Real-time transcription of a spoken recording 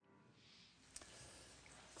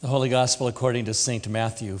The Holy Gospel according to St.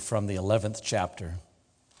 Matthew from the 11th chapter.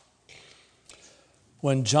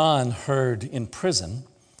 When John heard in prison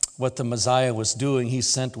what the Messiah was doing, he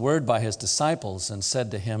sent word by his disciples and said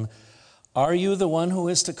to him, "Are you the one who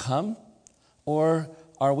is to come, or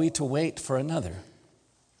are we to wait for another?"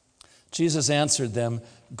 Jesus answered them,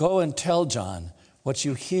 "Go and tell John what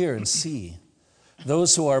you hear and see.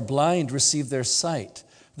 Those who are blind receive their sight.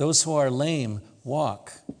 Those who are lame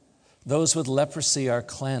walk. Those with leprosy are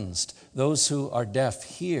cleansed. Those who are deaf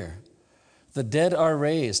hear. The dead are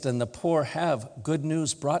raised, and the poor have good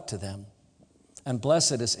news brought to them. And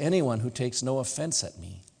blessed is anyone who takes no offense at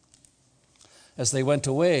me." As they went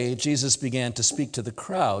away, Jesus began to speak to the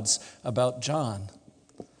crowds about John.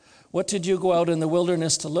 "What did you go out in the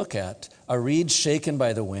wilderness to look at? A reed shaken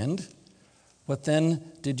by the wind? What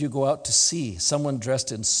then did you go out to see? Someone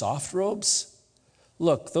dressed in soft robes?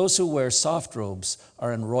 Look, those who wear soft robes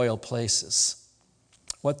are in royal places.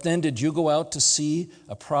 What then did you go out to see?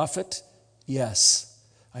 A prophet? Yes,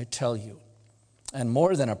 I tell you, and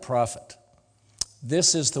more than a prophet.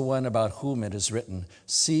 This is the one about whom it is written,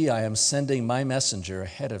 'See, I am sending my messenger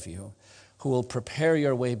ahead of you, who will prepare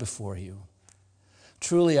your way before you.'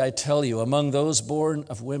 Truly, I tell you, among those born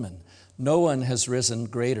of women, no one has risen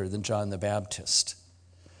greater than John the Baptist.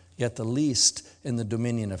 Yet the least in the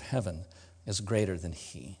dominion of heaven is greater than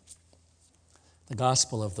he." The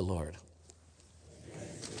Gospel of the Lord.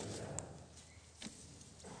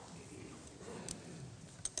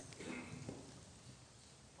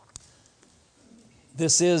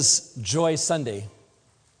 This is Joy Sunday,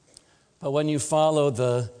 but when you follow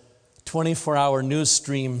the 24-hour news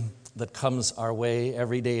stream that comes our way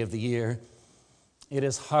every day of the year, it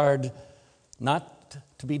is hard not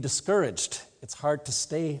to be discouraged. It's hard to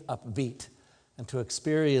stay upbeat and to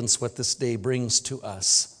experience what this day brings to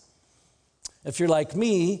us. If you're like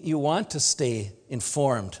me, you want to stay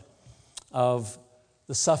informed of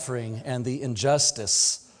the suffering and the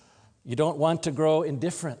injustice. You don't want to grow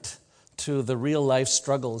indifferent to the real life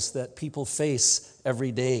struggles that people face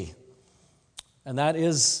every day. And that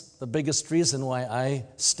is the biggest reason why I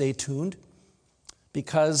stay tuned,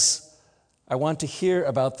 because I want to hear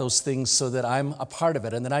about those things so that I'm a part of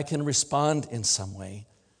it and that I can respond in some way.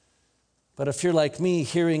 But if you're like me,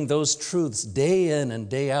 hearing those truths day in and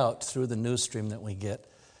day out through the news stream that we get,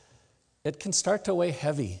 it can start to weigh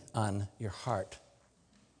heavy on your heart.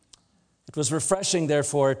 It was refreshing,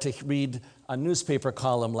 therefore, to read a newspaper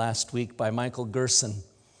column last week by Michael Gerson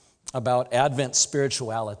about Advent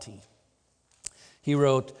spirituality. He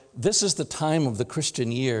wrote, "This is the time of the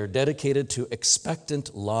Christian year dedicated to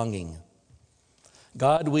expectant longing.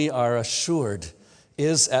 God, we are assured,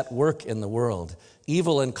 is at work in the world.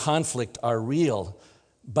 Evil and conflict are real,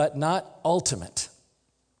 but not ultimate."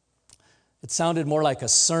 It sounded more like a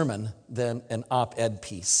sermon than an op-ed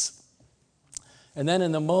piece. And then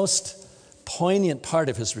in the most poignant part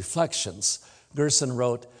of his reflections, Gerson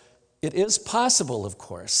wrote, "It is possible, of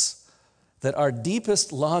course, that our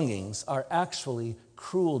deepest longings are actually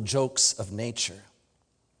cruel jokes of nature.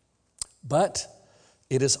 But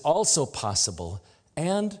it is also possible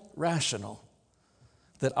and rational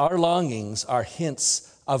that our longings are hints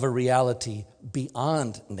of a reality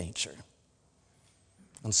beyond nature."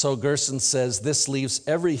 And so Gerson says this leaves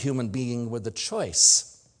every human being with a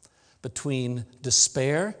choice between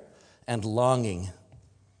despair and longing.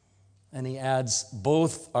 And he adds,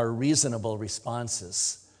 both are reasonable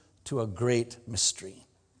responses to a great mystery.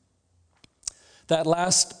 That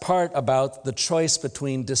last part about the choice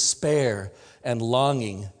between despair and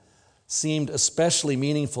longing seemed especially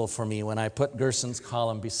meaningful for me when I put Gerson's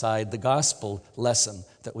column beside the gospel lesson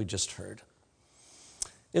that we just heard.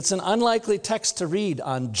 It's an unlikely text to read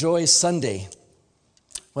on Joy Sunday,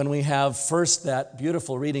 when we have first that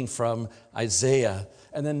beautiful reading from Isaiah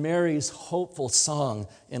and then Mary's hopeful song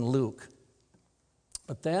in Luke.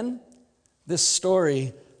 But then this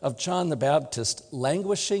story of John the Baptist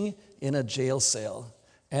languishing in a jail cell,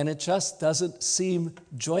 and it just doesn't seem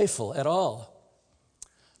joyful at all.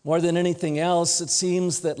 More than anything else, it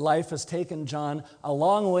seems that life has taken John a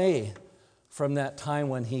long way from that time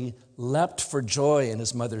when he leapt for joy in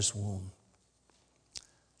his mother's womb.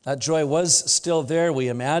 That joy was still there, we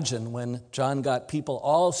imagine, when John got people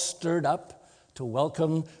all stirred up to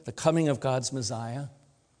welcome the coming of God's Messiah.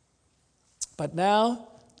 But now,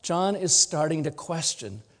 John is starting to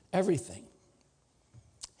question everything.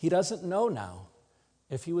 He doesn't know now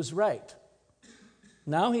if he was right.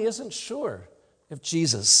 Now he isn't sure if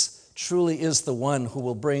Jesus truly is the one who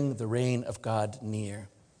will bring the reign of God near.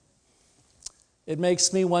 It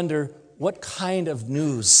makes me wonder what kind of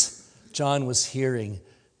news John was hearing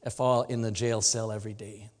if all in the jail cell every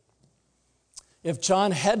day. If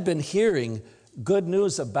John had been hearing good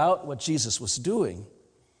news about what Jesus was doing,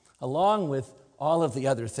 along with all of the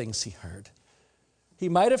other things he heard, he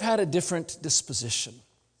might have had a different disposition.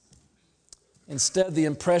 Instead, the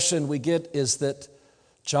impression we get is that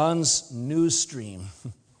John's news stream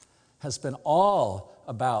has been all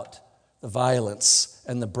about the violence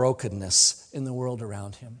and the brokenness in the world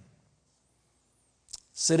around him.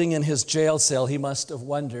 Sitting in his jail cell, he must have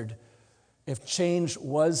wondered if change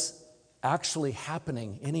was actually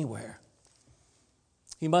happening anywhere.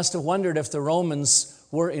 He must have wondered if the Romans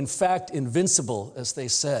were in fact invincible, as they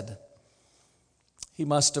said. He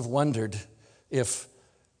must have wondered if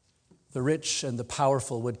the rich and the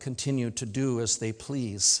powerful would continue to do as they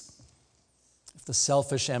please, if the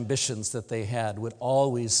selfish ambitions that they had would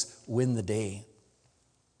always win the day.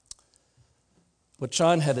 What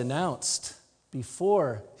John had announced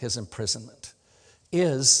before his imprisonment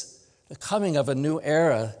is the coming of a new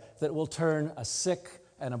era that will turn a sick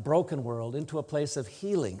and a broken world into a place of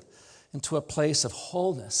healing, into a place of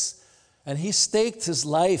wholeness. And he staked his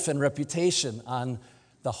life and reputation on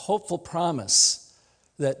the hopeful promise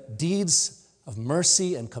that deeds of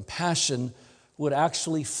mercy and compassion would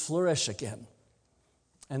actually flourish again,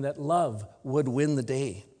 and that love would win the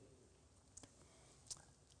day.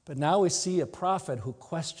 But now we see a prophet who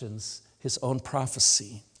questions his own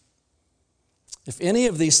prophecy. If any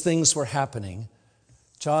of these things were happening,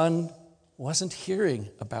 John wasn't hearing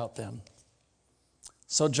about them.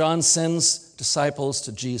 So John sends disciples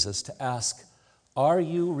to Jesus to ask, "Are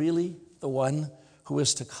you really the one who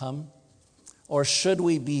is to come? Or should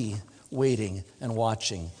we be waiting and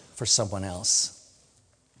watching for someone else?"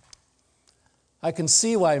 I can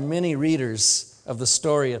see why many readers of the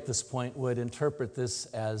story at this point would interpret this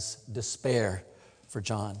as despair for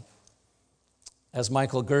John. As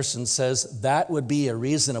Michael Gerson says, that would be a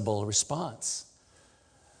reasonable response.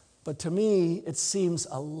 But to me, it seems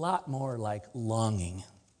a lot more like longing.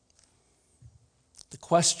 The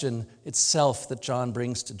question itself that John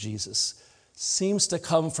brings to Jesus seems to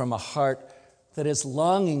come from a heart that is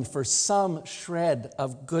longing for some shred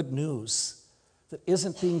of good news that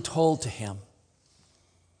isn't being told to him.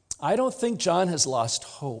 I don't think John has lost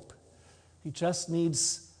hope. He just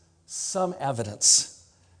needs some evidence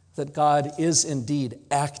that God is indeed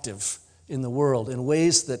active in the world in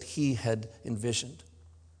ways that he had envisioned.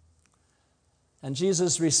 And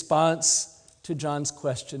Jesus' response to John's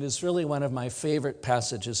question is really one of my favorite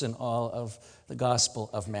passages in all of the Gospel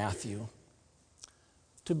of Matthew.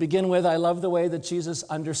 To begin with, I love the way that Jesus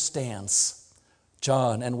understands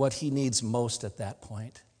John and what he needs most at that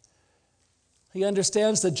point. He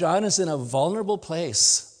understands that John is in a vulnerable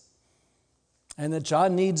place and that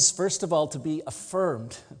John needs, first of all, to be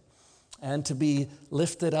affirmed and to be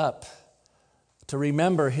lifted up, to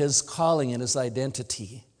remember his calling and his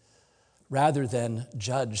identity rather than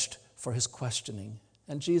judged for his questioning.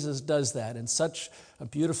 And Jesus does that in such a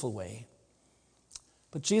beautiful way.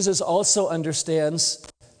 But Jesus also understands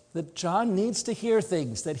that John needs to hear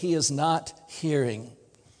things that he is not hearing.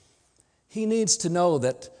 He needs to know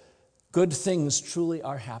that good things truly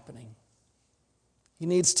are happening. He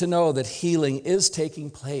needs to know that healing is taking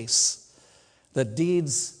place, that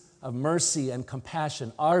deeds of mercy and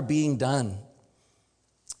compassion are being done.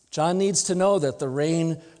 John needs to know that the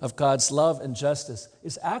reign of God's love and justice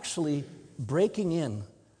is actually breaking in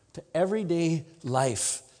to everyday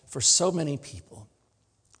life for so many people.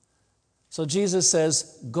 So Jesus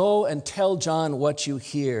says, "Go and tell John what you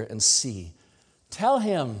hear and see. Tell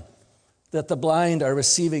him that the blind are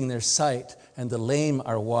receiving their sight and the lame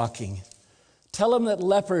are walking. Tell him that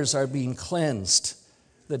lepers are being cleansed,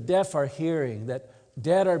 the deaf are hearing, that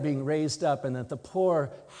dead are being raised up, and that the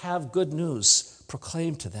poor have good news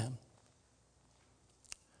proclaimed to them."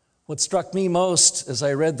 What struck me most as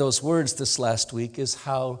I read those words this last week is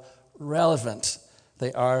how relevant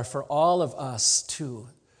they are for all of us, too,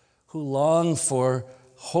 who long for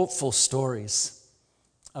hopeful stories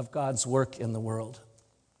of God's work in the world.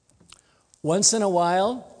 Once in a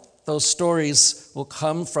while, those stories will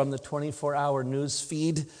come from the 24-hour news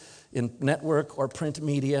feed in network or print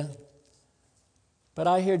media. But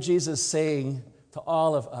I hear Jesus saying to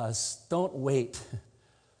all of us, don't wait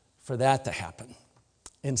for that to happen.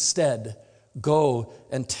 Instead, go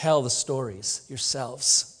and tell the stories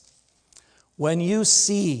yourselves. When you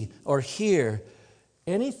see or hear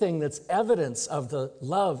anything that's evidence of the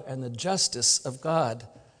love and the justice of God,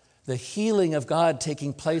 the healing of God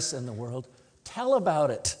taking place in the world, tell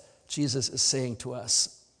about it, Jesus is saying to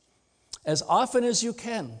us. As often as you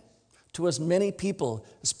can, to as many people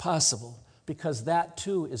as possible, because that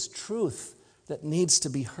too is truth that needs to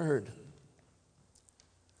be heard.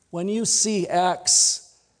 When you see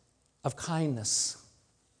acts of kindness,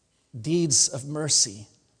 deeds of mercy.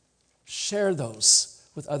 Share those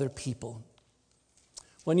with other people.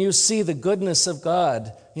 When you see the goodness of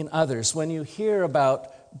God in others, when you hear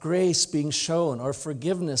about grace being shown or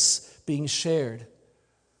forgiveness being shared,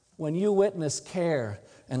 when you witness care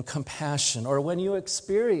and compassion, or when you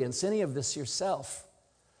experience any of this yourself,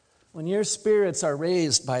 when your spirits are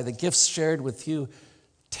raised by the gifts shared with you,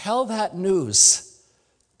 tell that news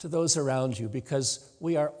to those around you, because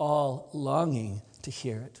we are all longing to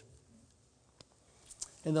hear it.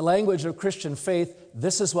 In the language of Christian faith,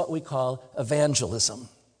 this is what we call evangelism.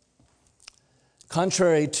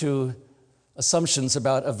 Contrary to assumptions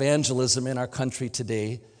about evangelism in our country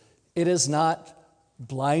today, it is not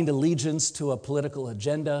blind allegiance to a political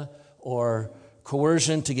agenda or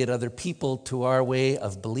coercion to get other people to our way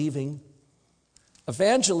of believing.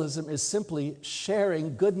 Evangelism is simply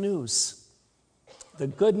sharing good news, the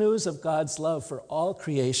good news of God's love for all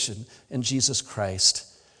creation in Jesus Christ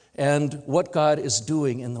and what God is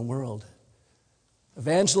doing in the world.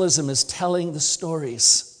 Evangelism is telling the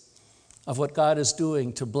stories of what God is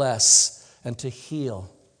doing to bless and to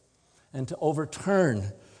heal and to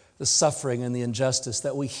overturn the suffering and the injustice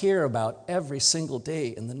that we hear about every single day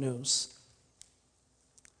in the news.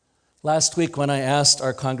 Last week, when I asked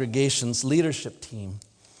our congregation's leadership team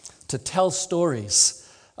to tell stories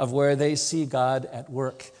of where they see God at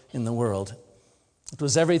work in the world, it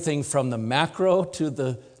was everything from the macro to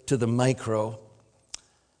the micro.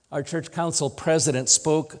 Our church council president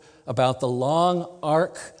spoke about the long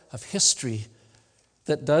arc of history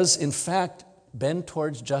that does, in fact, bend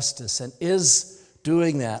towards justice and is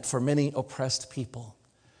doing that for many oppressed people,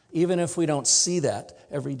 even if we don't see that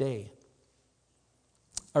every day.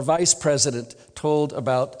 Our vice president told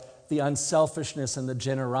about the unselfishness and the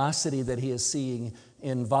generosity that he is seeing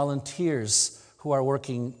in volunteers who are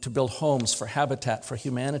working to build homes for Habitat for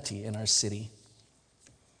Humanity in our city.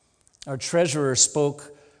 Our treasurer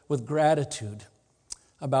spoke with gratitude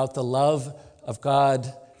about the love of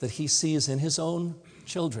God that he sees in his own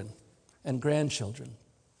children and grandchildren.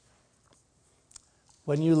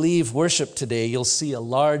 When you leave worship today, you'll see a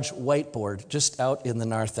large whiteboard just out in the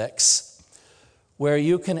narthex where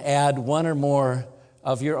you can add one or more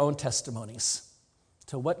of your own testimonies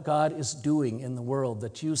to what God is doing in the world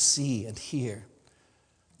that you see and hear.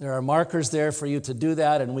 There are markers there for you to do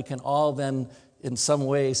that, and we can all then in some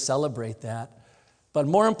way celebrate that. But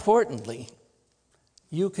more importantly,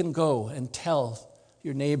 you can go and tell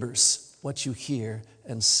your neighbors what you hear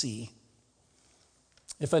and see.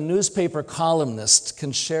 If a newspaper columnist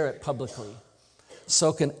can share it publicly,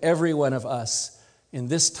 so can every one of us in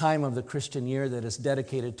this time of the Christian year that is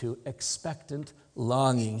dedicated to expectant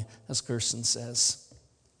longing, as Gerson says.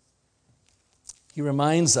 He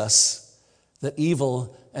reminds us that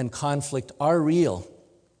evil and conflict are real,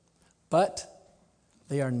 but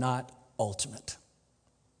they are not ultimate.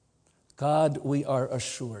 God, we are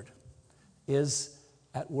assured, is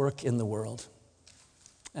at work in the world,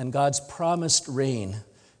 and God's promised reign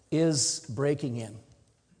is breaking in,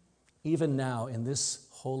 even now in this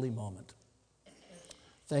holy moment.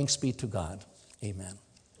 Thanks be to God. Amen.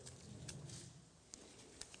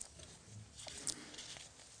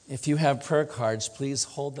 If you have prayer cards, please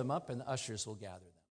hold them up and the ushers will gather them.